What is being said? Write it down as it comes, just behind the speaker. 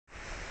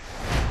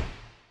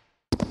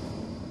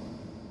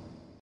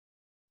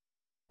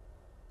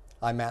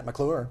I'm Matt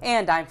McClure.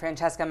 And I'm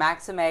Francesca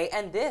Maxime,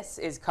 and this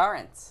is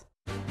Currents.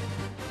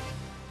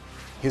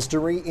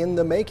 History in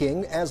the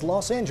making as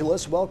Los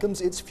Angeles welcomes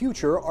its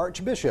future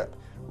Archbishop.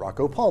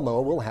 Rocco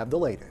Palmo will have the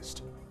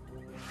latest.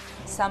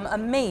 Some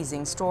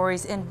amazing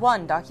stories in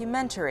one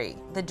documentary.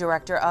 The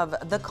director of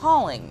The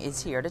Calling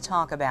is here to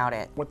talk about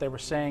it. What they were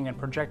saying and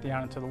projecting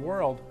out into the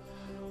world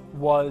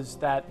was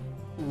that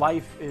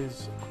life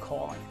is a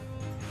calling.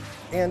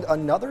 And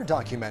another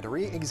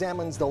documentary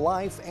examines the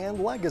life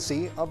and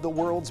legacy of the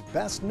world's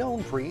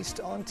best-known priest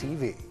on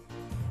TV.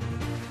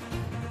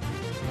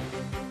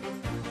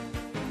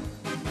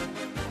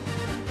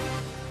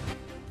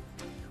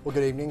 Well,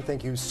 good evening.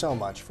 Thank you so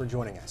much for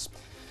joining us.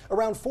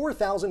 Around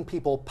 4,000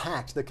 people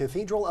packed the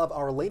Cathedral of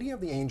Our Lady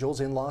of the Angels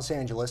in Los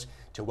Angeles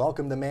to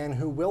welcome the man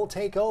who will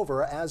take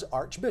over as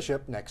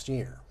Archbishop next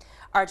year.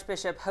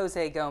 Archbishop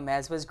Jose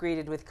Gomez was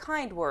greeted with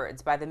kind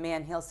words by the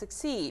man he'll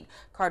succeed,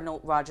 Cardinal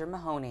Roger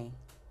Mahony.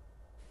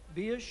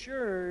 Be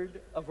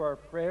assured of our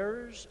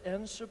prayers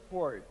and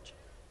support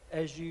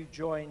as you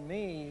join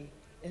me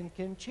in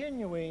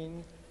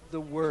continuing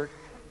the work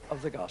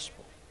of the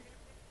gospel.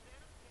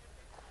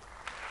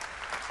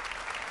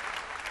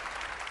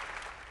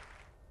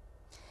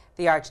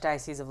 The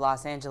Archdiocese of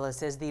Los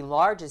Angeles is the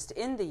largest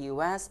in the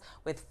U.S.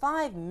 with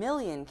 5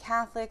 million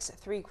Catholics,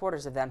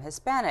 3/4 of them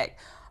Hispanic.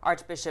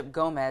 Archbishop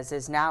Gomez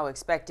is now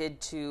expected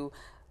to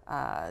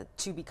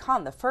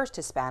become the first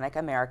Hispanic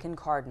American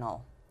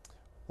cardinal.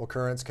 Well,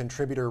 Currents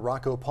contributor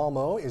Rocco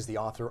Palmo is the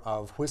author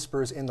of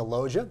Whispers in the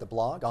Loggia, the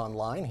blog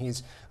online.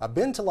 He's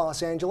been to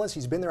Los Angeles.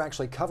 He's been there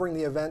actually covering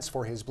the events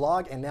for his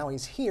blog, and now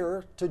he's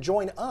here to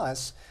join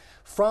us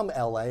from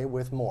L.A.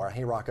 with more.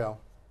 Hey, Rocco.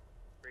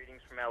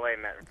 LA,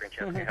 Matt and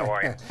Francesca. How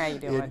are you? How you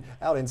doing?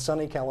 Out in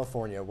sunny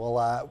California.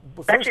 Well,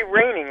 it's actually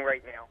raining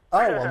right now.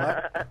 Oh,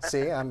 well,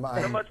 see, I'm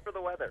so much for the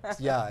weather.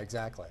 Yeah,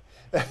 exactly.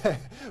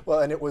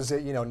 Well, and it was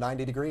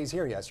 90 degrees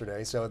here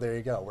yesterday, so there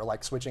you go. We're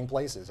like switching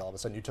places. All of a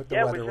sudden, you took the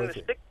weather with you. Yeah, it was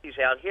in the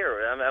 60s out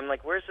here. I'm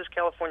like, where's this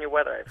California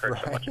weather? I've heard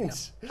so much about.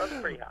 It's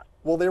pretty hot.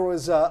 Well, there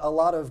was a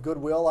lot of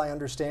goodwill, I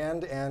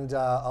understand, and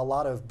a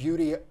lot of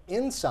beauty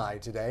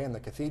inside today in the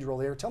cathedral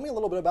there. Tell me a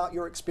little bit about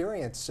your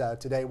experience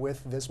today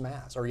with this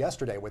Mass, or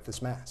yesterday with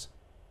this Mass.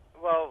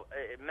 Well,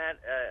 Matt,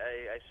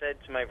 I said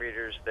to my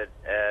readers that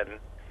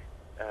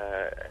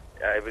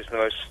it was the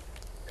most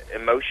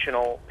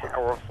emotional,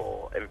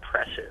 powerful,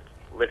 impressive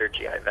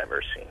liturgy I've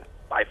ever seen,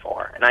 by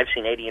far. And I've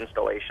seen 80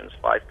 installations,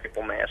 5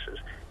 papal masses,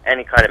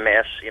 any kind of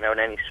mass, in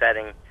any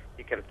setting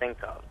you can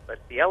think of. But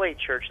the LA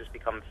Church has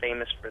become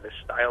famous for this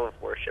style of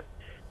worship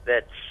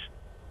that's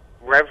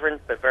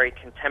reverent but very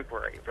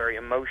contemporary, very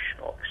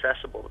emotional,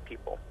 accessible to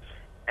people.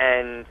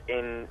 And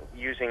in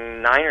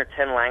using 9 or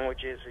 10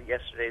 languages at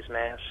yesterday's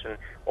Mass and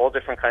all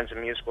different kinds of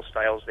musical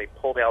styles, they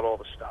pulled out all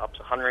the stops,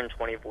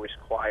 120 voice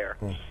choir.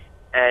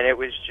 And it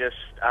was just,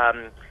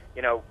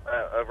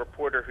 a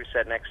reporter who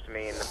sat next to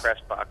me in the press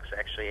box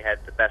actually had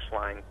the best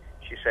line.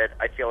 She said,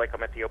 "I feel like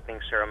I'm at the opening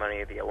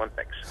ceremony of the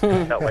Olympics."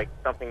 It felt like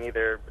something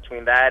either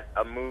between that,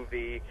 a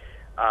movie,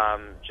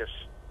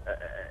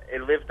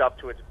 it lived up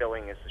to its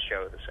billing as the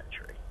show of the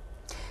century.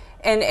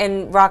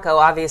 And Rocco,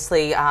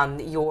 obviously,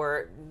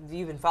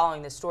 you've been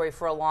following this story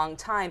for a long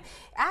time.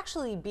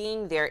 Actually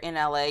being there in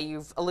LA,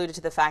 you've alluded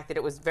to the fact that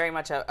it was very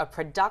much a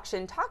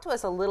production. Talk to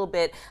us a little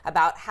bit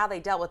about how they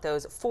dealt with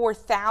those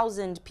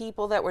 4,000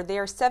 people that were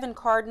there, 7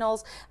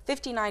 cardinals,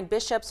 59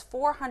 bishops,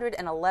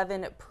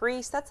 411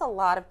 priests. That's a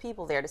lot of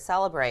people there to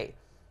celebrate.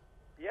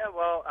 Yeah,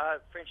 well,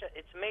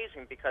 it's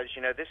amazing because,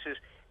 this is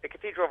the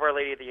Cathedral of Our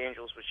Lady of the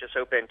Angels was just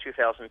opened in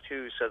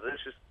 2002, so this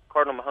is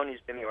Cardinal Mahony's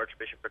been the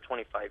Archbishop for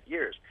 25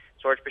 years.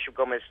 So Archbishop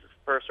Gomez is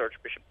the first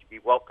Archbishop to be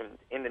welcomed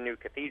in the new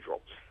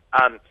cathedral.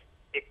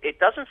 It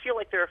doesn't feel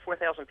like there are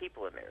 4,000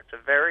 people in there.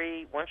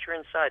 Once you're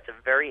inside, it's a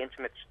very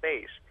intimate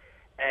space.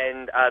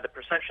 And the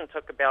procession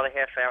took about a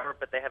half hour,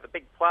 but they have a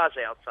big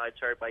plaza outside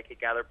so everybody could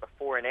gather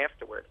before and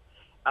afterward.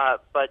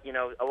 But,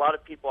 a lot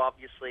of people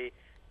obviously...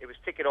 It was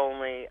ticket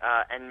only,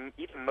 and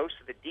even most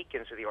of the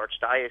deacons of the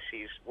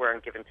Archdiocese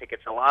weren't given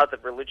tickets. A lot of the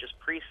religious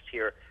priests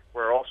here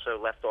were also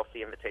left off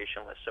the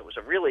invitation list. So it was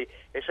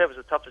they said it was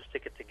the toughest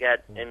ticket to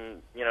get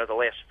in, the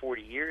last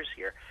 40 years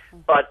here.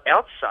 But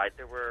outside,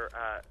 there were,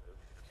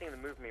 the thing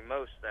that moved me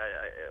most,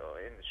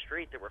 in the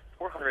street, there were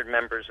 400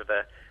 members of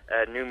a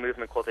new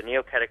movement called the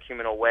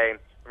Neo-Catechumenal Way.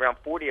 Around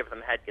 40 of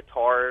them had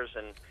guitars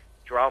and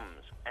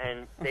drums,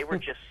 and they were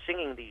just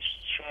singing these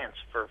chants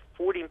for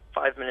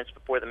 45 minutes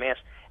before the Mass.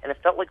 And it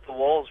felt like the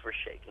walls were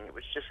shaking. It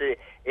was just,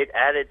 it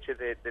added to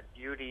the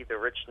beauty, the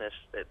richness,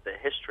 the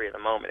history of the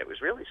moment. It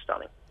was really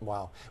stunning.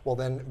 Wow. Well,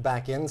 then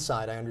back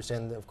inside, I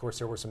understand, that, of course,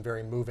 there were some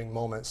very moving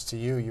moments to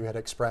you. You had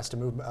expressed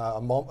emotions,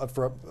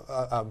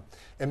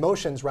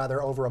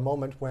 over a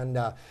moment when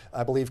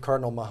I believe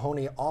Cardinal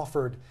Mahony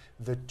offered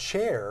the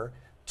chair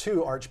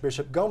to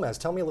Archbishop Gomez.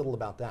 Tell me a little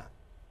about that.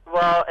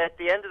 Well, at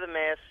the end of the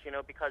Mass,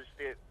 because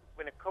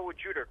when a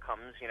coadjutor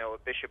comes, a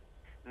bishop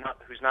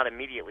who's not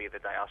immediately the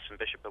diocesan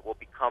bishop, but will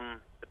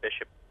become the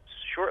bishop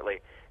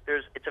shortly,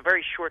 it's a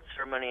very short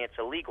ceremony. It's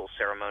a legal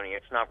ceremony.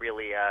 It's not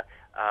really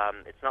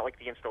it's not like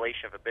the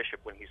installation of a bishop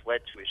when he's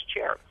led to his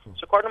chair.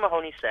 So Cardinal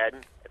Mahoney said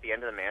at the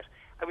end of the Mass,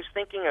 I was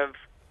thinking of,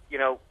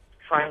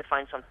 trying to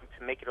find something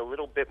to make it a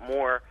little bit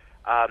more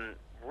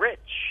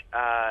rich.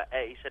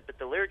 He said, but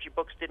the liturgy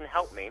books didn't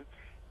help me.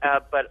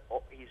 But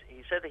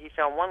he said that he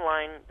found one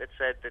line that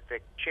said that the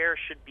chair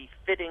should be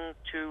fitting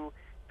to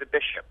the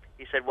bishop.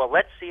 He said, well,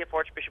 let's see if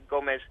Archbishop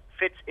Gomez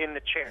fits in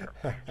the chair.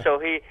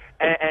 So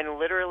and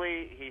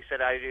literally, he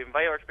said, I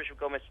invite Archbishop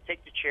Gomez to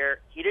take the chair.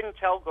 He didn't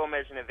tell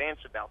Gomez in advance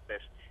about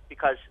this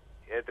because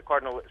the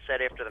cardinal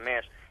said after the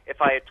Mass,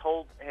 if I had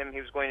told him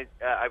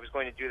I was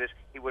going to do this,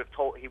 he would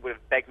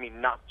have begged me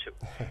not to.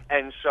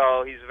 And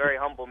so he's a very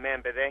humble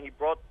man. But then he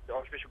brought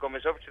Archbishop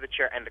Gomez over to the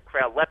chair, and the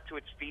crowd leapt to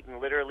its feet, and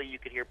literally you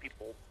could hear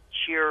people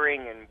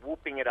cheering and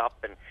whooping it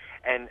up,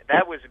 and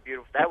that was a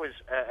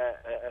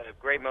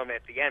great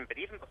moment at the end. But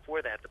even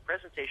before that, the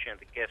presentation of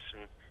the gifts,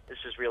 and this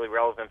is really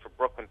relevant for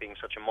Brooklyn being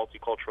such a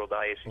multicultural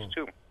diocese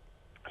too.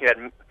 You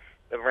had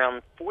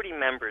around 40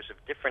 members of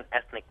different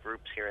ethnic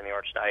groups here in the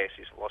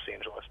Archdiocese of Los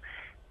Angeles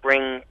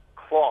bring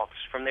cloths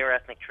from their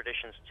ethnic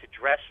traditions to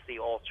dress the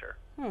altar.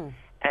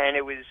 And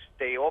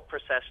they all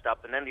processed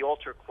up, and then the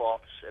altar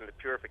cloths and the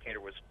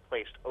purificator was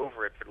placed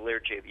over it for the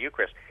liturgy of the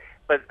Eucharist.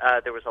 But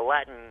there was a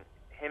Latin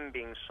hymn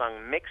being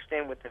sung mixed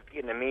in with the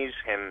Vietnamese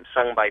hymn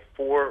sung by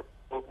 4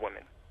 boat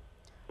women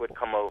would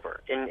come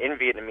over in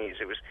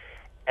Vietnamese. It was,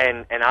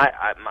 and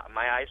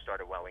my eyes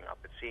started welling up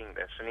at seeing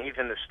this, and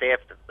even the staff,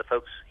 the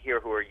folks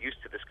here who are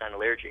used to this kind of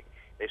liturgy,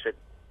 they said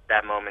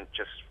that moment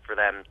just for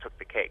them took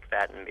the cake,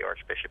 that and the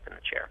Archbishop in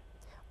the chair.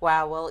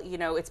 Wow. Well,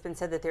 it's been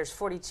said that there's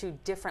 42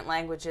 different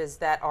languages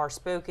that are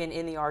spoken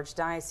in the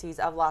Archdiocese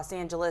of Los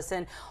Angeles,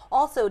 and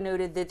also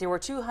noted that there were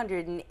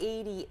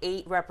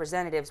 288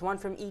 representatives, one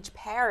from each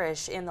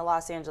parish in the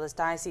Los Angeles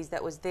Diocese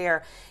that was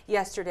there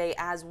yesterday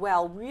as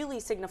well, really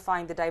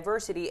signifying the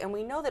diversity. And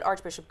we know that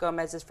Archbishop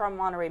Gomez is from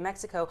Monterrey,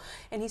 Mexico,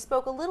 and he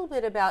spoke a little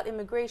bit about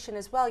immigration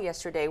as well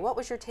yesterday. What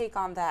was your take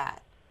on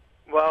that?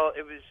 Well,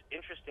 it was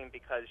interesting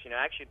because,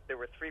 actually there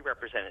were 3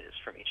 representatives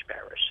from each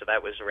parish, so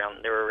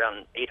there were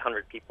around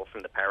 800 people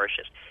from the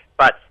parishes.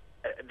 But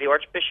the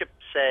Archbishop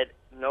said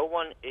no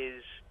one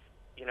is,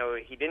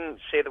 he didn't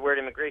say the word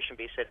immigration,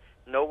 but he said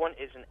no one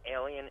is an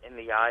alien in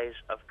the eyes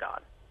of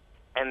God.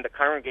 And the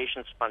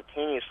congregation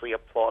spontaneously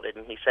applauded,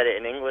 and he said it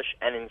in English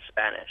and in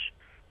Spanish.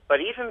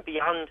 But even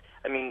beyond,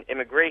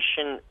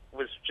 immigration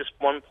was just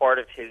one part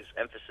of his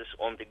emphasis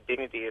on the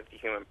dignity of the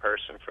human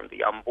person, from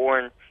the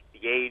unborn,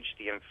 the aged,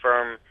 the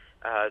infirm,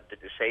 the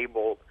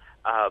disabled,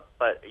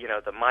 but,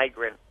 the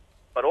migrant.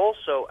 But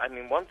also,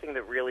 one thing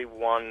that really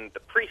won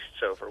the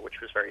priests over, which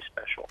was very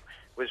special,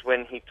 was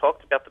when he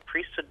talked about the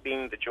priesthood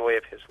being the joy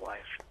of his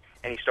life,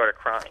 and he started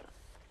crying.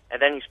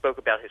 And then he spoke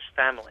about his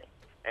family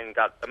and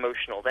got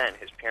emotional then.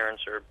 His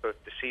parents are both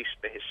deceased,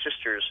 but his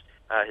sisters,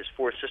 his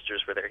 4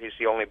 sisters were there. He's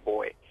the only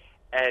boy.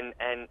 And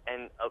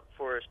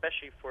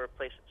especially for a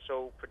place that's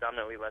so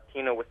predominantly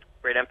Latino with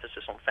great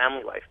emphasis on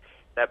family life,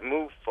 that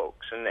moved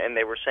folks. And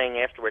they were saying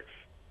afterward,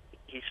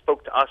 he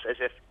spoke to us as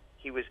if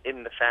he was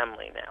in the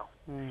family now.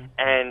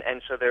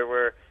 And so there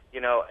were,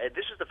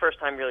 this is the first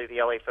time really the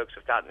LA folks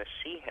have gotten to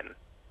see him,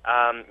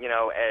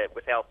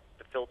 without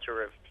the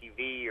filter of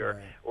TV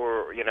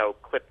or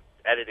clip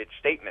edited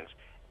statements.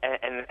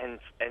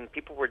 And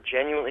people were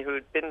genuinely,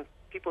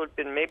 people had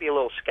been maybe a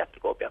little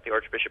skeptical about the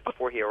Archbishop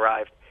before he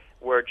arrived,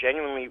 were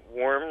genuinely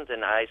warmed.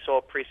 And I saw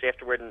a priest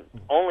afterward, and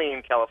only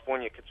in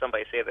California could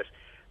somebody say this.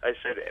 I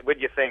said, "What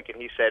do you think?"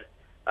 And he said,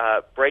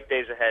 "Bright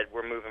days ahead.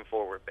 We're moving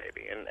forward,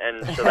 baby."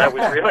 And so that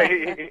was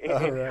really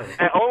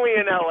only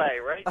in LA,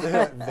 right?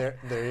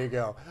 there you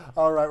go.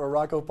 All right, well,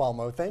 Rocco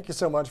Palmo, thank you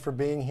so much for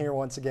being here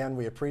once again.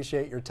 We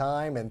appreciate your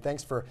time, and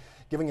thanks for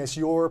giving us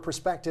your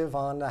perspective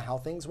on how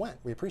things went.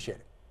 We appreciate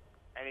it.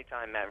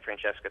 Anytime, Matt and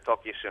Francesca.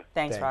 Talk to you soon.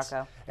 Thanks,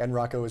 Rocco. And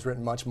Rocco has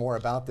written much more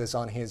about this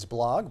on his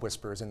blog,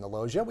 Whispers in the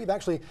Loggia. We've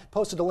actually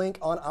posted a link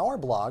on our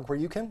blog where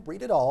you can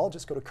read it all.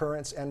 Just go to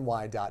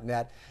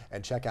currentsny.net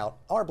and check out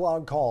our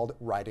blog called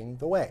Riding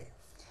the Wave.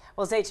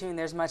 Well, stay tuned.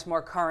 There's much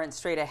more current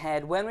straight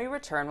ahead. When we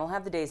return, we'll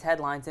have the day's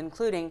headlines,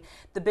 including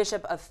the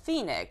Bishop of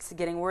Phoenix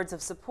getting words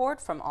of support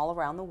from all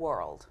around the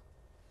world.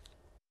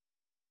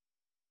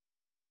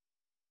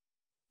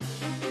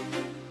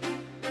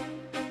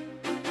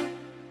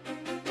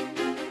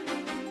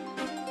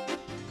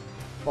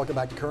 Welcome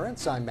back to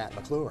Currents. I'm Matt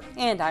McClure.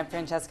 And I'm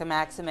Francesca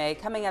Maxime.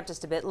 Coming up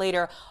just a bit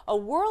later, a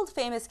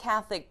world-famous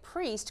Catholic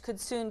priest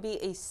could soon be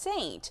a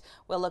saint.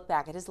 We'll look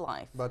back at his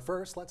life. But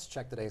first, let's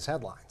check today's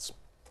headlines.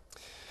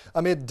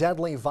 Amid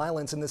deadly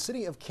violence in the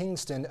city of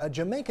Kingston, a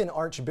Jamaican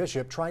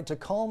archbishop tried to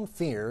calm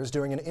fears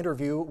during an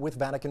interview with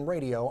Vatican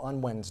Radio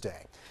on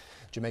Wednesday.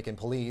 Jamaican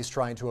police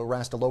tried to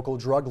arrest a local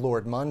drug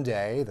lord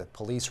Monday. The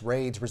police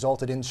raids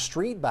resulted in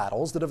street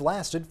battles that have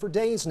lasted for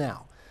days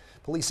now.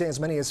 Police say as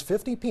many as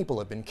 50 people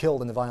have been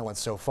killed in the violence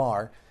so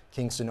far.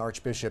 Kingston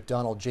Archbishop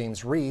Donald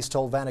James Reese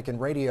told Vatican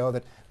Radio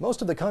that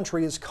most of the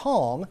country is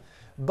calm,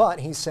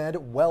 but he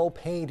said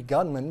well-paid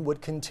gunmen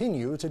would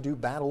continue to do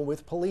battle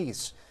with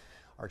police.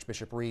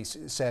 Archbishop Reese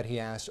said he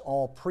asked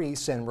all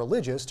priests and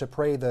religious to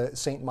pray the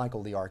St.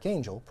 Michael the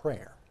Archangel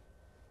prayer.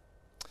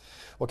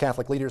 Well,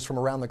 Catholic leaders from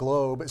around the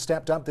globe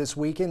stepped up this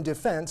week in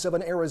defense of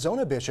an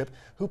Arizona bishop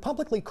who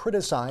publicly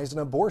criticized an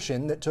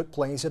abortion that took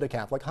place at a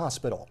Catholic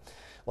hospital.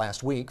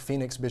 Last week,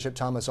 Phoenix Bishop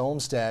Thomas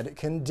Olmsted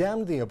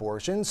condemned the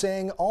abortion,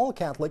 saying all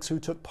Catholics who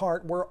took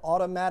part were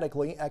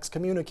automatically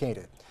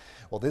excommunicated.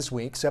 Well, this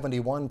week,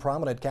 71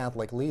 prominent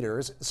Catholic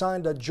leaders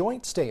signed a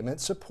joint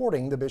statement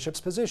supporting the bishop's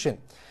position.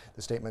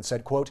 The statement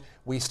said, quote,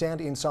 "We stand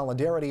in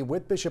solidarity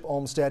with Bishop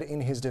Olmsted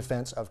in his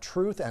defense of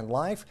truth and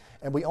life,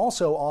 and we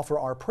also offer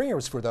our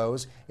prayers for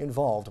those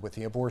involved with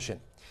the abortion."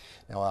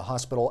 Now, a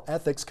hospital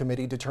ethics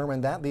committee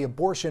determined that the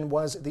abortion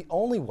was the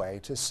only way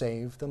to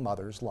save the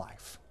mother's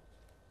life.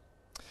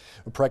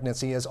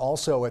 Pregnancy is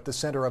also at the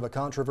center of a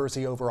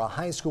controversy over a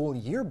high school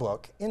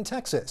yearbook in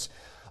Texas.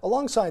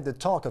 Alongside the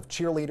talk of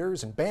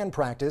cheerleaders and band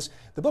practice,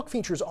 the book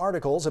features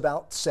articles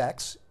about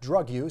sex,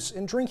 drug use,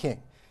 and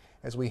drinking.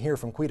 As we hear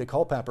from Quita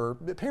Culpepper,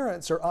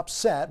 parents are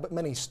upset, but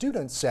many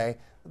students say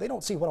they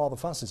don't see what all the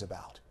fuss is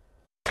about.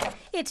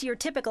 It's your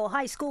typical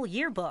high school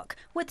yearbook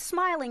with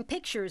smiling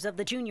pictures of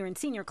the junior and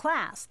senior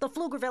class, the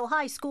Pflugerville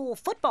High School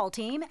football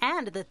team,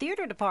 and the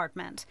theater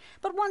department.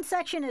 But one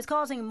section is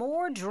causing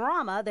more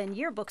drama than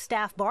yearbook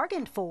staff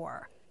bargained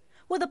for.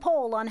 With a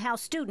poll on how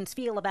students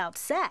feel about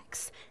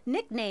sex,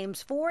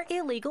 nicknames for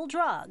illegal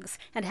drugs,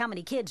 and how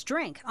many kids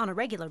drink on a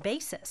regular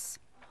basis.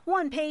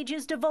 One page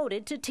is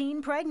devoted to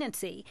teen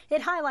pregnancy.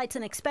 It highlights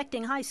an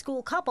expecting high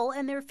school couple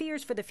and their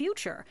fears for the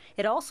future.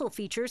 It also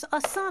features a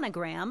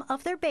sonogram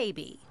of their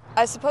baby.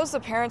 I suppose the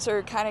parents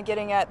are kind of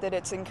getting at that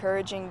it's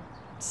encouraging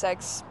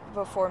sex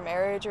before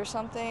marriage or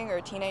something,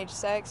 or teenage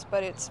sex,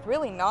 but it's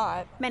really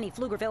not. Many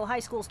Pflugerville High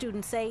School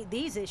students say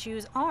these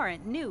issues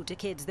aren't new to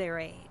kids their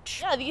age.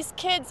 Yeah, these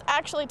kids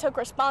actually took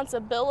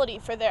responsibility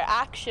for their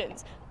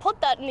actions. Put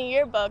that in the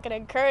yearbook and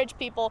encourage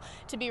people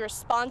to be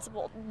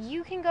responsible.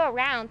 You can go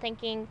around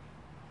thinking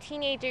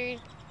teenagers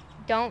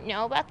don't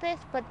know about this,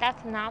 but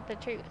that's not the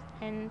truth.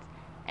 And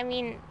I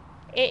mean,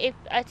 if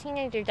a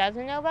teenager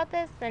doesn't know about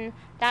this, then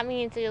that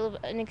means they live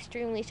an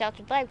extremely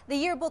sheltered life. The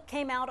yearbook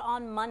came out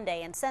on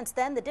Monday, and since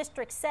then, the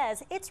district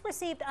says it's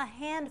received a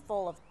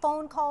handful of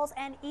phone calls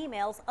and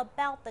emails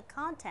about the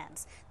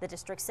contents. The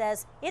district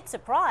says it's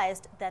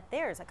surprised that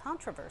there's a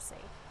controversy.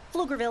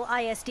 Pflugerville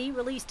ISD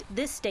released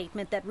this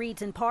statement that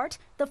reads in part,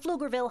 "The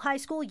Pflugerville High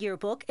School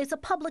Yearbook is a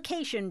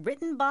publication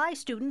written by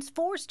students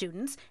for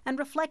students and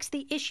reflects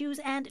the issues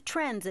and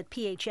trends at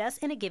PHS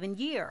in a given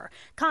year.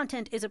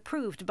 Content is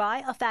approved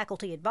by a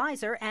faculty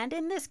advisor and,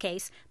 in this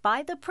case,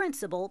 by the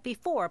principal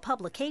before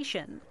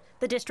publication."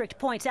 The district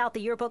points out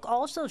the yearbook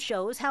also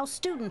shows how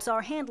students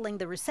are handling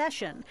the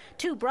recession,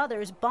 two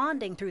brothers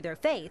bonding through their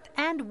faith,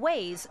 and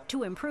ways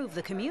to improve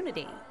the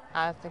community.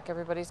 I think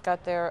everybody's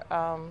got their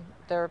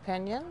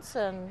opinions,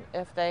 and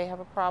if they have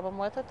a problem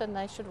with it, then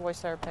they should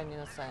voice their opinion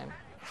the same.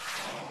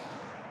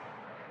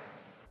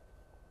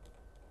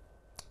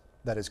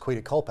 That is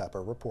Quita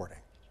Culpepper reporting.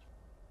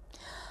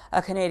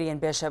 A Canadian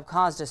bishop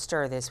caused a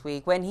stir this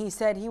week when he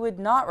said he would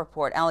not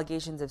report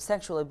allegations of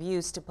sexual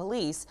abuse to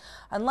police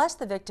unless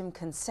the victim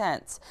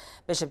consents.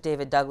 Bishop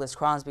David Douglas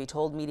Crosby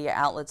told media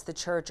outlets the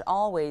church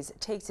always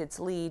takes its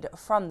lead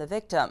from the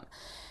victim.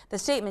 The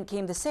statement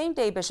came the same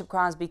day Bishop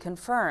Crosby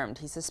confirmed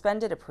he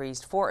suspended a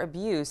priest for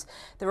abuse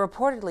that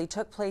reportedly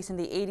took place in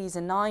the 80s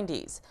and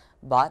 90s.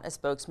 But a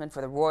spokesman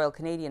for the Royal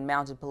Canadian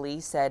Mounted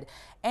Police said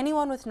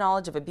anyone with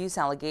knowledge of abuse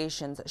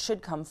allegations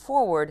should come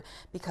forward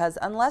because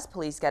unless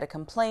police get a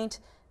complaint,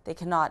 they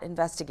cannot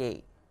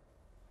investigate.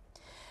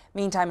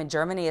 Meantime, in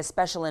Germany, a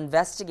special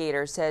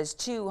investigator says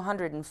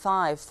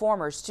 205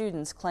 former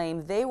students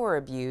claim they were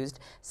abused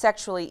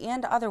sexually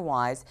and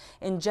otherwise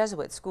in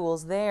Jesuit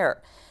schools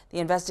there. The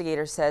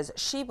investigator says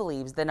she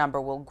believes the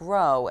number will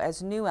grow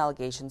as new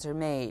allegations are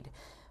made.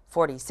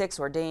 46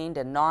 ordained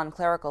and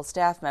non-clerical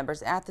staff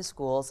members at the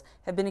schools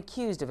have been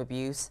accused of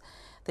abuse.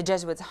 The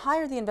Jesuits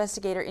hired the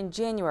investigator in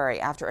January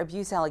after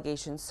abuse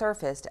allegations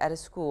surfaced at a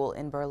school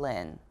in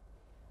Berlin.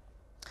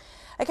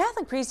 A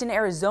Catholic priest in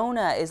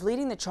Arizona is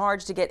leading the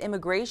charge to get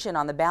immigration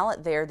on the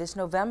ballot there this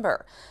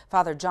November.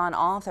 Father John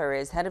Author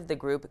is head of the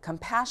group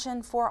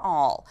Compassion for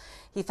All.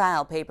 He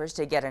filed papers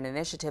to get an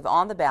initiative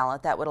on the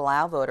ballot that would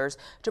allow voters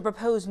to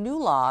propose new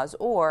laws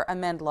or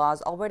amend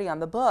laws already on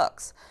the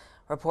books.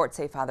 Reports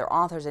say Father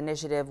Author's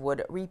initiative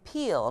would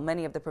repeal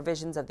many of the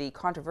provisions of the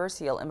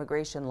controversial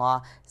immigration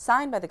law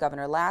signed by the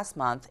governor last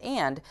month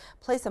and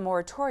place a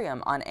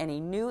moratorium on any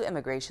new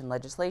immigration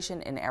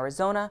legislation in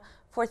Arizona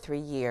for 3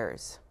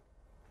 years.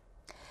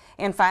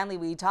 And finally,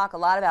 we talk a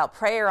lot about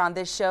prayer on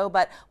this show,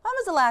 but when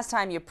was the last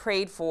time you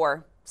prayed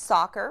for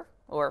soccer,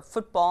 or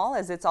football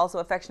as it's also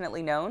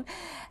affectionately known?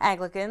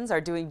 Anglicans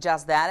are doing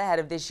just that ahead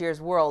of this year's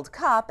World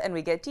Cup, and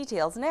we get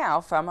details now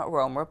from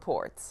Rome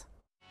Reports.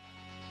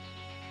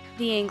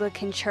 The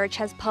Anglican Church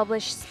has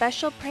published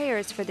special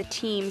prayers for the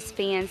teams,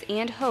 fans,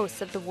 and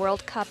hosts of the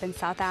World Cup in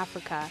South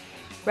Africa.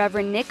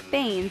 Reverend Nick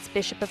Baines,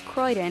 Bishop of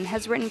Croydon,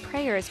 has written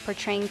prayers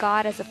portraying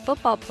God as a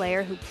football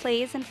player who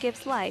plays and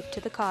gives life to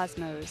the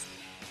cosmos.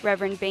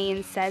 Reverend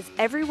Baines says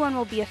everyone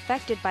will be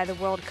affected by the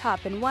World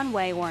Cup in one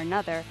way or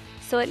another,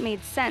 so it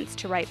made sense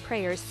to write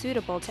prayers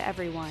suitable to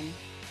everyone.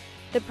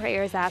 The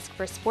prayers ask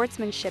for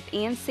sportsmanship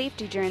and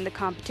safety during the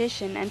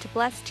competition and to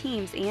bless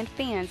teams and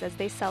fans as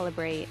they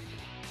celebrate.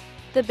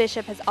 The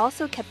bishop has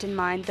also kept in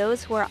mind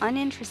those who are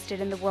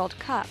uninterested in the World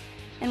Cup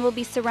and will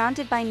be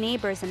surrounded by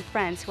neighbors and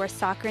friends who are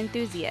soccer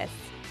enthusiasts.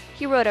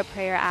 He wrote a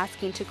prayer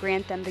asking to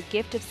grant them the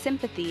gift of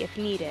sympathy if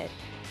needed.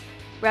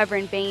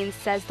 Reverend Baines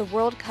says the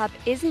World Cup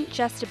isn't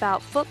just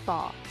about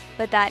football,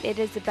 but that it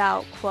is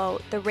about,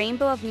 quote, the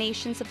rainbow of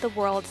nations of the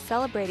world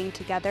celebrating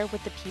together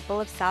with the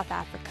people of South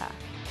Africa.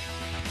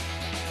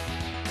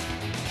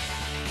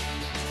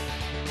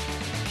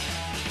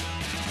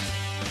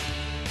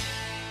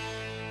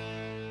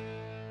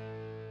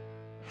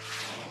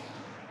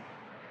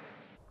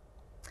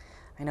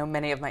 I know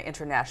many of my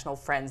international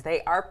friends,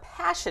 they are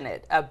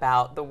passionate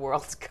about the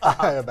World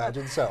Cup. I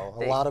imagine so.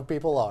 A lot of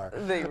people are.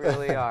 They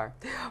really are.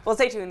 Well,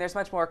 stay tuned. There's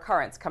much more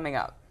Currents coming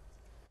up.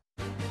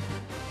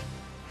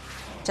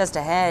 Just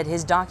ahead,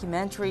 his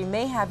documentary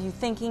may have you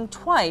thinking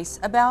twice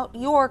about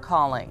your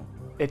calling.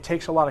 It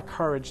takes a lot of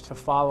courage to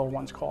follow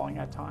one's calling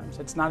at times.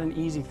 It's not an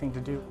easy thing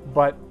to do,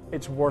 but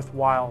it's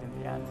worthwhile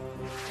in the end.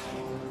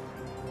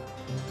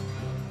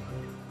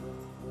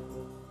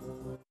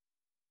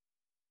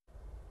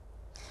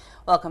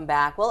 Welcome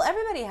back. Well,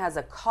 everybody has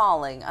a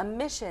calling, a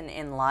mission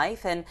in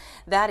life, and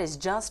that is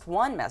just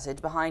one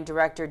message behind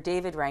director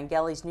David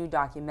Rangeli's new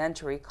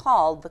documentary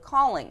called The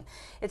Calling.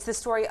 It's the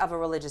story of a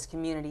religious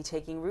community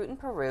taking root in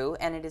Peru,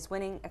 and it is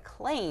winning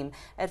acclaim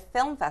at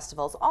film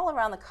festivals all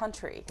around the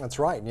country. That's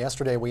right. And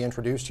yesterday we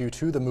introduced you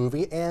to the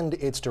movie and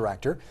its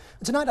director.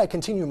 Tonight I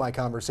continue my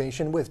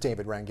conversation with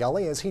David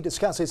Rangeli as he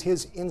discusses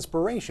his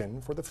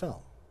inspiration for the film.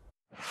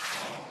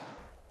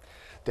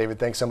 David,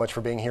 thanks so much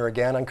for being here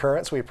again on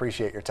Currents. We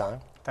appreciate your time.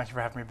 Thank you for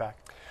having me back.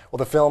 Well,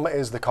 the film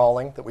is The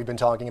Calling that we've been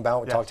talking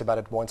about. We talked about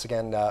it once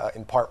again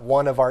in part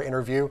one of our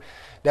interview.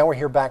 Now we're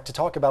here back to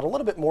talk about a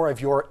little bit more of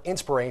your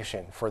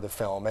inspiration for the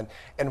film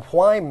and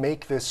why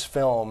make this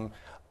film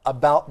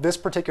about this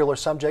particular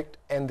subject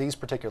and these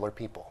particular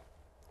people.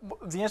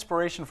 The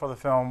inspiration for the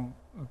film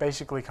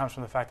basically comes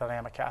from the fact that I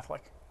am a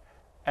Catholic.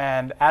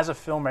 And as a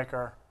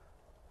filmmaker,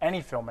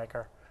 any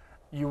filmmaker,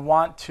 you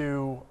want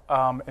to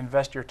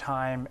invest your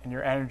time and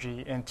your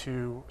energy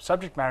into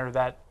subject matter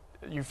that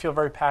you feel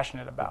very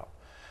passionate about.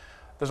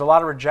 There's a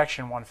lot of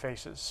rejection one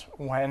faces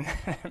when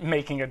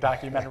making a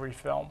documentary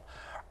film.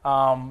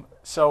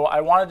 So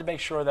I wanted to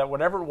make sure that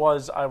whatever it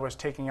was I was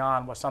taking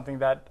on was something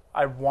that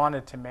I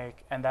wanted to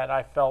make and that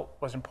I felt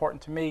was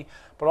important to me,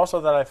 but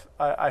also that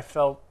I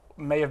felt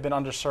may have been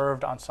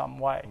underserved on some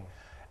way.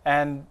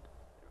 And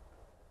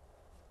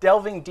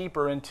delving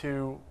deeper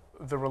into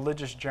the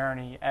religious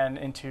journey and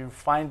into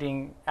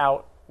finding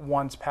out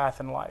one's path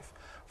in life,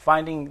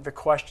 finding the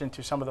question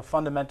to some of the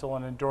fundamental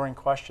and enduring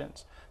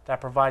questions that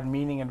provide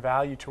meaning and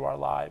value to our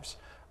lives,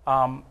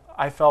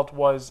 I felt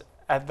was,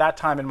 at that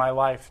time in my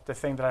life, the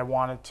thing that I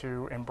wanted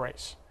to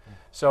embrace.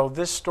 So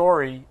this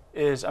story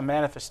is a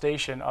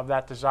manifestation of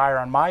that desire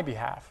on my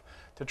behalf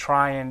to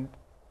try and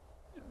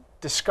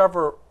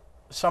discover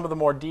some of the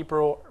more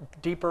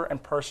deeper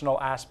and personal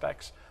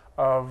aspects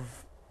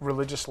of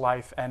religious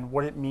life and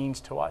what it means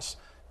to us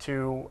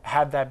to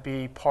have that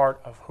be part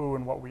of who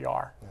and what we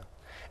are. Yeah.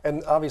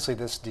 And obviously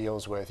this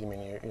deals with, you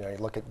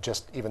look at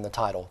just even the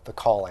title, The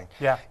Calling.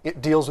 Yeah.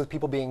 It deals with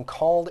people being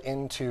called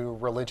into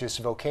religious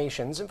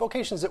vocations and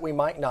vocations that we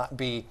might not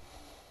be,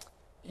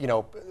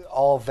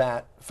 all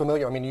that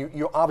familiar. I mean,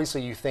 you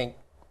obviously you think,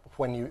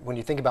 when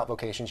you think about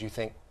vocations, you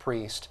think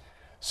priest,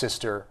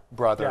 sister,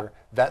 brother,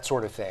 that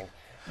sort of thing.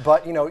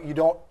 But, you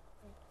don't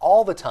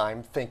all the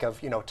time think of,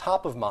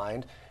 top of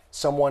mind,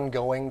 someone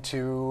going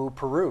to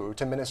Peru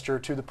to minister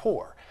to the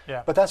poor.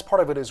 Yeah. But that's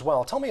part of it as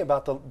well. Tell me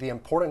about the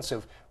importance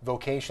of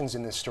vocations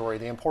in this story,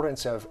 the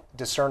importance of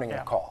discerning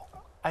a call.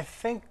 I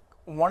think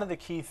one of the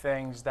key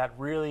things that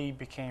really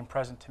became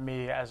present to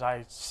me as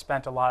I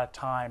spent a lot of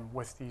time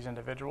with these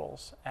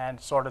individuals and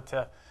sort of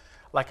to,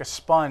 like a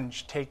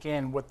sponge, take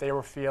in what they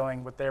were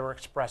feeling, what they were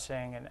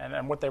expressing,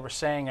 and what they were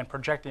saying and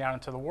projecting out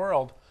into the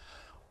world,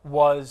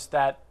 was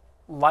that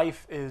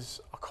life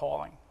is a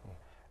calling.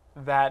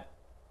 That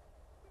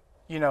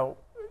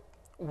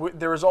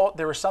there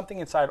is something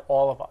inside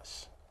all of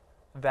us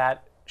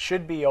that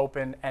should be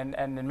open and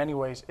in many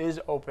ways is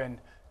open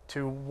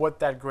to what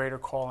that greater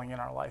calling in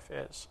our life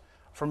is.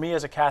 For me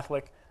as a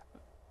Catholic,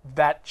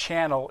 that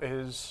channel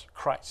is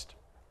Christ,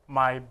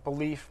 my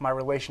belief, my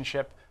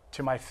relationship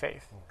to my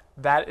faith.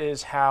 That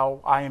is how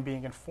I am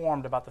being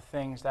informed about the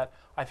things that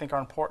I think are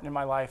important in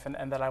my life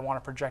and that I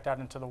want to project out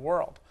into the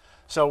world.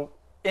 So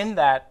in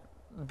that,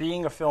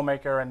 being a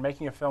filmmaker and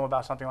making a film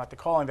about something like The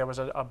Calling, there was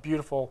a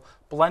beautiful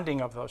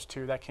blending of those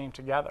two that came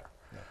together.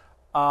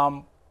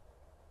 Yeah.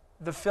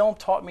 The film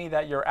taught me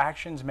that your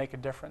actions make a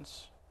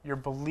difference. Your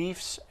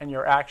beliefs and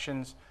your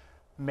actions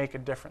make a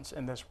difference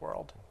in this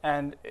world.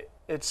 And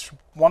it's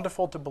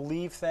wonderful to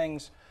believe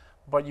things,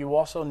 but you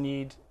also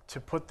need to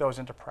put those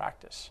into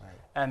practice. Right.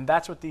 And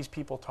that's what these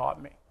people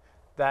taught me,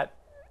 that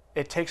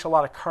it takes a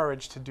lot of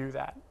courage to do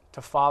that,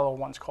 to follow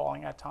one's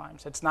calling at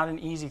times. It's not an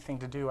easy thing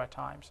to do at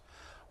times,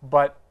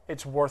 but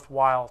it's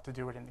worthwhile to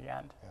do it in the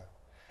end. Yeah.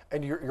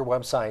 And your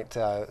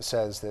website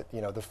says that,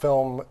 you know, the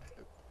film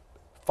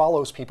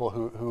follows people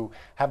who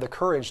have the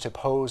courage to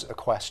pose a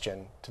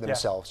question to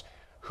themselves. Yeah.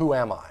 Who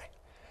am I?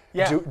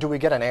 Yeah. Do we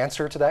get an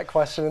answer to that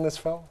question in this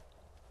film?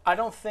 I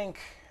don't think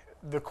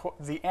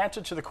the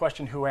answer to the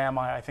question, who am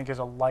I think is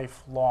a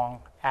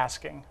lifelong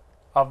asking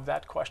of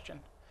that question.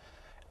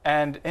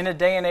 And in a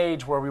day and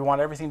age where we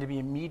want everything to be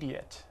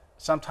immediate,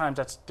 sometimes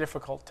that's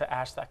difficult to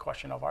ask that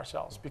question of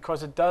ourselves,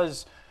 because it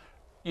does,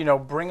 you know,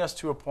 bring us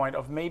to a point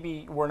of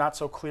maybe we're not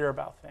so clear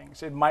about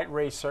things. It might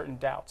raise certain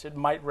doubts. It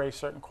might raise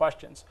certain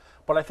questions.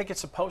 But I think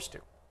it's supposed to.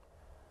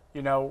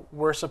 You know,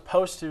 we're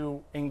supposed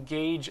to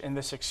engage in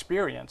this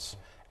experience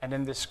and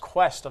in this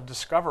quest of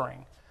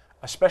discovering,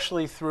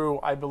 especially through,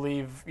 I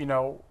believe, you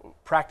know,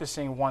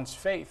 practicing one's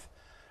faith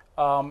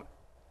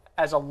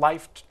as a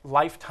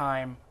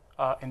lifetime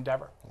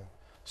endeavor. Yeah.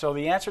 So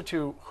the answer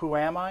to who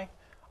am I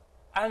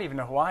don't even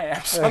know who I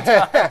am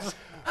sometimes.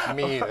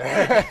 Me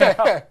either. You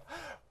know?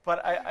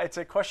 But it's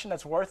a question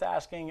that's worth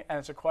asking, and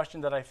it's a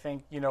question that I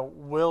think, you know,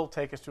 will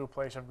take us to a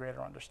place of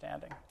greater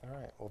understanding. All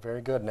right. Well,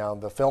 very good. Now,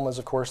 the film is,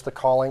 of course, The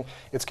Calling.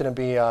 It's going to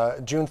be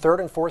June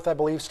 3rd and 4th, I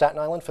believe, Staten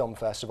Island Film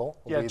Festival.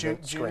 Yeah, June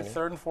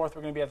 3rd and 4th,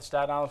 we're going to be at the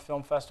Staten Island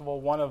Film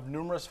Festival, one of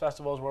numerous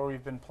festivals where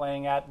we've been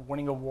playing at,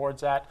 winning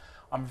awards at.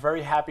 I'm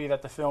very happy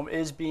that the film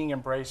is being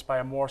embraced by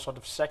a more sort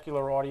of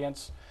secular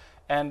audience.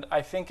 And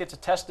I think it's a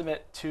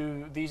testament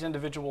to these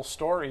individual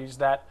stories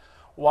that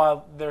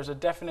while there's a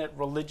definite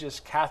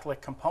religious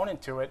Catholic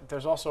component to it,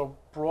 there's also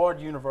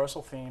broad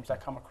universal themes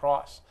that come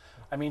across.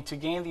 I mean, to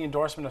gain the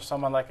endorsement of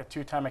someone like a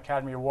two-time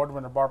Academy Award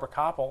winner, Barbara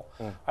Koppel,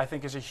 I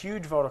think is a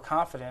huge vote of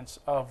confidence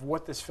of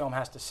what this film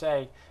has to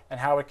say and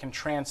how it can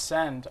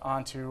transcend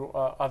onto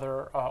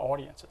other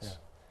audiences. Yeah.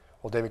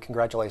 Well, David,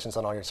 congratulations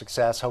on all your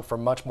success. Hope for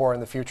much more in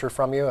the future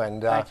from you,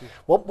 and Thank you.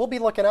 We'll be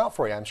looking out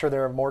for you. I'm sure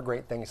there are more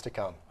great things to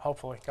come.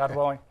 Hopefully, God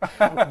willing.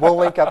 We'll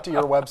link up to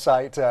your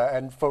website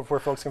and where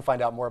folks can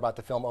find out more about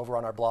the film over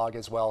on our blog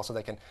as well, so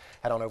they can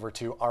head on over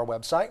to our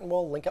website, and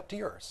we'll link up to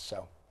yours.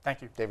 So,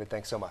 thank you, David.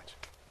 Thanks so much.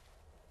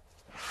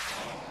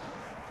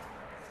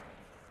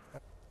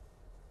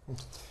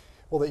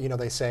 Well, you know,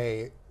 they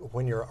say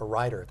when you're a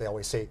writer, they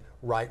always say,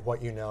 write what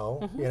you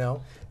know, you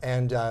know?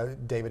 And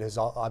David has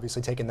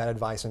obviously taken that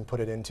advice and put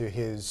it into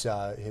his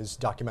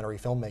documentary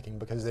filmmaking,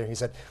 because there he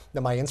said that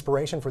my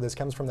inspiration for this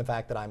comes from the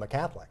fact that I'm a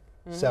Catholic.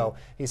 So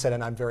he said,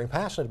 and I'm very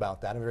passionate about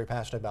that. I'm very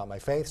passionate about my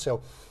faith.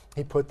 So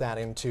he put that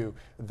into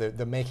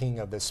the making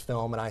of this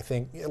film, and I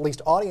think at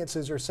least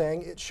audiences are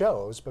saying it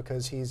shows,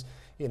 because he's,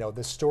 you know,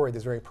 this story,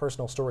 this very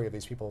personal story of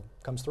these people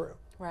comes through.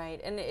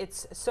 Right, and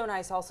it's so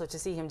nice also to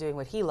see him doing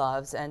what he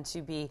loves, and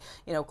to be,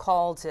 you know,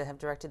 called to have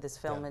directed this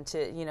film, and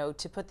to, you know,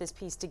 to put this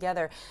piece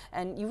together.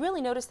 And you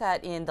really notice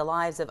that in the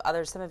lives of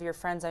others. Some of your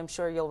friends, I'm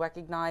sure you'll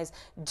recognize,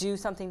 do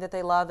something that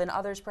they love, and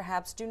others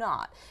perhaps do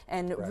not.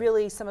 And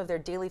really some of their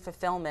daily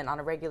fulfillment on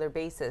a regular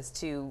basis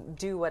to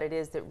do what it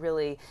is that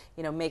really,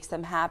 you know, makes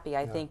them happy,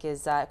 I think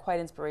is quite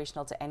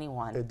inspirational to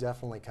anyone. It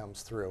definitely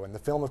comes through. And the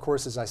film, of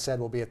course, as I said,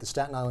 will be at the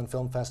Staten Island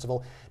Film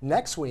Festival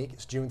next week.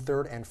 It's June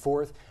 3rd and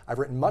 4th. I've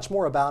written much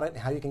more about it and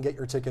how you can get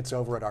your tickets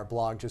over at our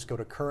blog. Just go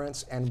to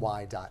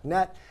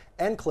currentsny.net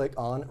and click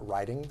on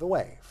Riding the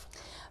Wave.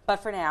 But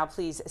for now,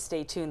 please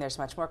stay tuned. There's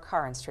much more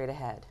Current straight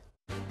ahead.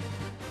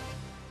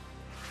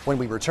 When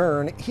we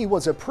return, he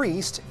was a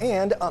priest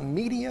and a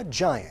media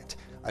giant.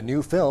 A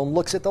new film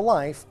looks at the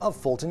life of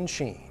Fulton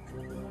Sheen.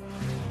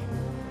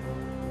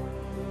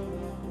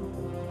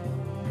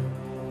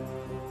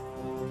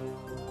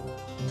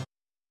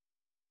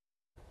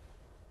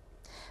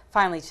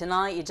 Finally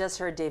tonight, you just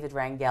heard David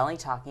Rangeli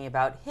talking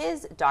about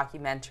his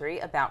documentary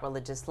about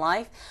religious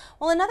life.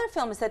 Well, another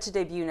film is set to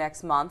debut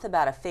next month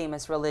about a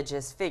famous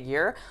religious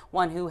figure,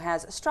 one who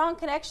has strong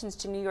connections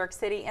to New York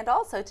City and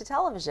also to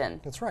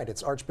television. That's right.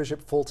 It's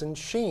Archbishop Fulton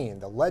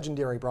Sheen, the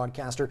legendary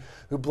broadcaster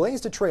who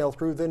blazed a trail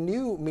through the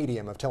new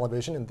medium of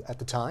television at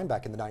the time,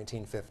 back in the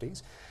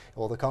 1950s.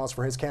 Well, the cause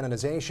for his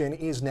canonization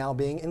is now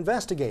being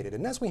investigated.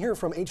 And as we hear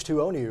from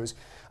H2O News,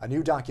 a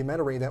new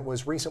documentary that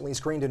was recently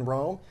screened in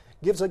Rome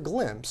gives a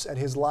glimpse at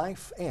his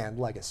life and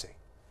legacy.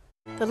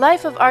 The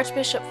life of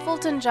Archbishop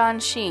Fulton John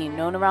Sheen,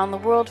 known around the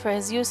world for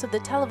his use of the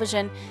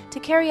television to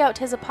carry out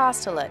his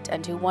apostolate,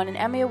 and who won an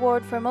Emmy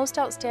Award for Most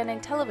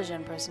Outstanding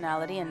Television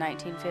Personality in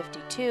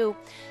 1952,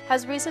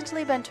 has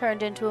recently been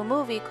turned into a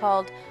movie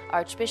called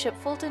Archbishop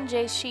Fulton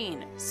J.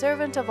 Sheen,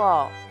 Servant of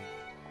All.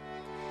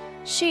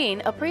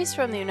 Sheen, a priest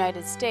from the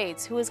United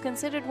States who is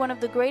considered one of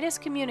the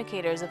greatest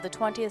communicators of the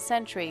 20th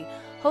century,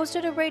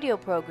 hosted a radio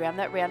program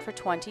that ran for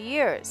 20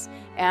 years.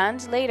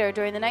 And later,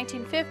 during the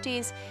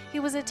 1950s, he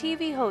was a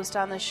TV host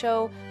on the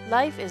show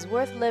Life is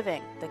Worth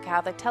Living, the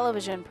Catholic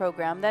television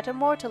program that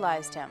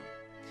immortalized him.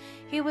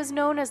 He was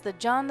known as the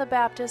John the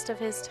Baptist of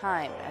his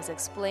time, as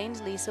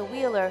explained Lisa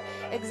Wheeler,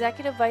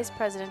 Executive Vice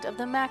President of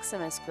the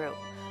Maximus Group,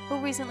 who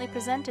recently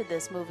presented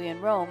this movie in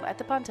Rome at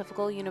the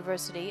Pontifical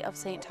University of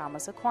St.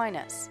 Thomas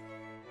Aquinas.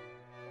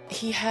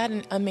 he had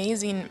an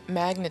amazing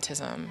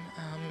magnetism.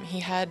 He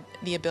had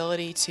the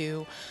ability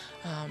to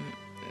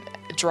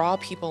draw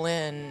people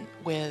in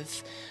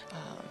with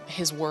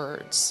his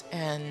words,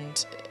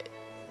 and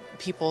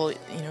people,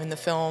 in the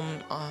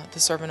film The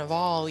Servant of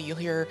All, you'll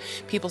hear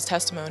people's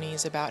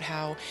testimonies about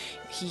how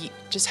he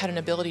just had an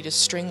ability to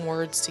string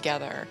words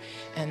together,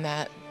 and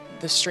that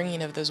the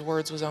stringing of those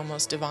words was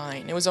almost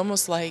divine. It was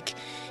almost like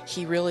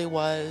he really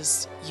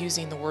was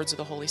using the words of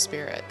the Holy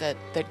Spirit,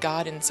 that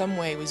God in some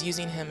way was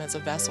using him as a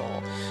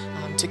vessel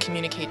to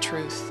communicate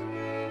truth.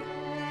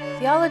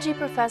 Theology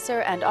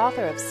professor and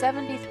author of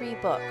 73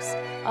 books,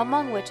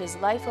 among which is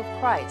Life of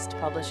Christ,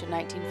 published in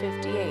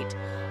 1958,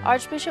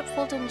 Archbishop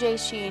Fulton J.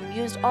 Sheen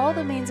used all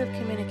the means of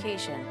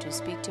communication to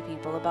speak to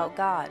people about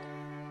God.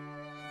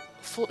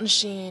 Fulton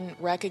Sheen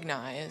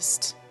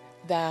recognized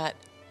that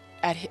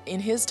in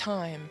his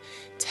time,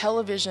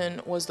 television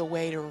was the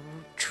way to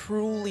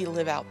truly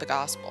live out the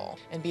gospel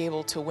and be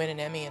able to win an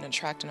Emmy and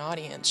attract an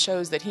audience.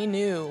 Shows that he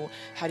knew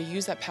how to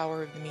use that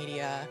power of the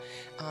media,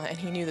 and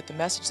he knew that the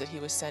message that he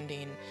was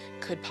sending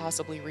could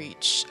possibly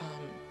reach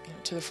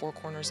to the four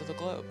corners of the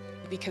globe,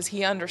 because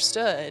he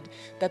understood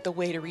that the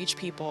way to reach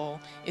people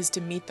is to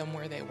meet them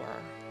where they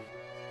were.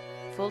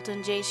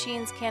 Fulton J.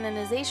 Sheen's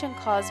canonization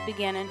cause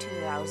began in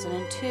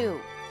 2002.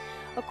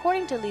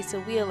 According to Lisa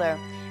Wheeler,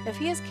 if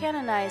he is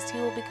canonized, he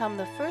will become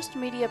the first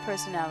media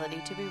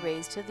personality to be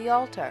raised to the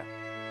altar.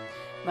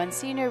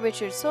 Monsignor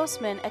Richard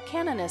Sossman, a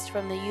canonist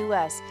from the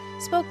U.S.,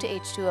 spoke to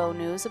H2O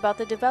News about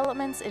the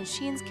developments in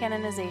Sheen's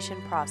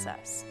canonization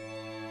process.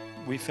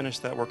 We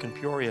finished that work in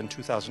Peoria in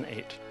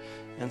 2008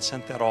 and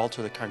sent that all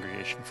to the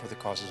Congregation for the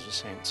Causes of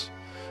Saints.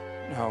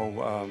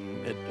 Now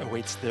it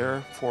awaits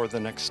there for the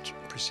next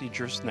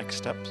procedures, next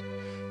steps,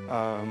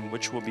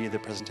 which will be the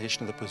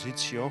presentation of the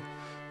Positio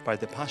by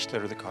the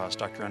postulator of the cause,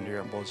 Dr.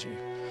 Andrea Bozzi.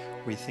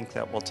 We think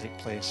that will take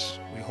place,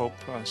 we hope,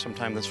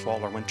 sometime this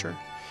fall or winter.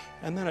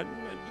 And then it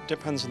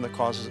depends on the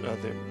causes,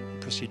 the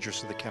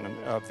procedures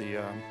of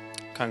the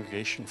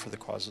Congregation for the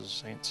Causes of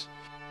Saints.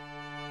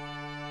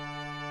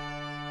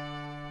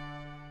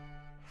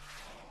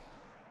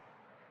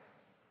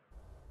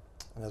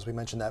 And as we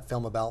mentioned, that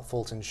film about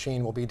Fulton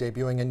Sheen will be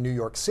debuting in New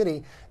York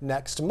City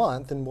next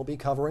month, and we'll be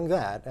covering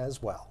that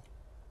as well.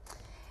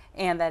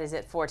 And that is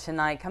it for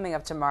tonight. Coming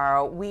up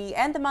tomorrow, we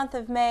end the month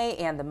of May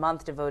and the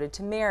month devoted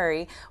to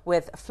Mary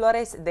with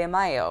Flores de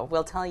Mayo.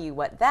 We'll tell you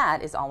what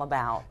that is all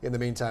about. In the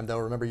meantime, though,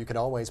 remember you can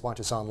always watch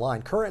us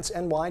online.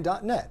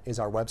 CurrentsNY.net is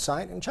our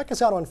website. And check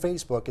us out on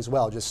Facebook as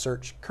well. Just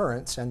search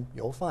Currents and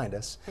you'll find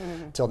us.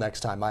 Till next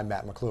time, I'm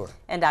Matt McClure.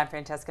 And I'm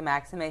Francesca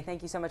Maxime.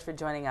 Thank you so much for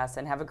joining us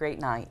and have a great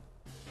night.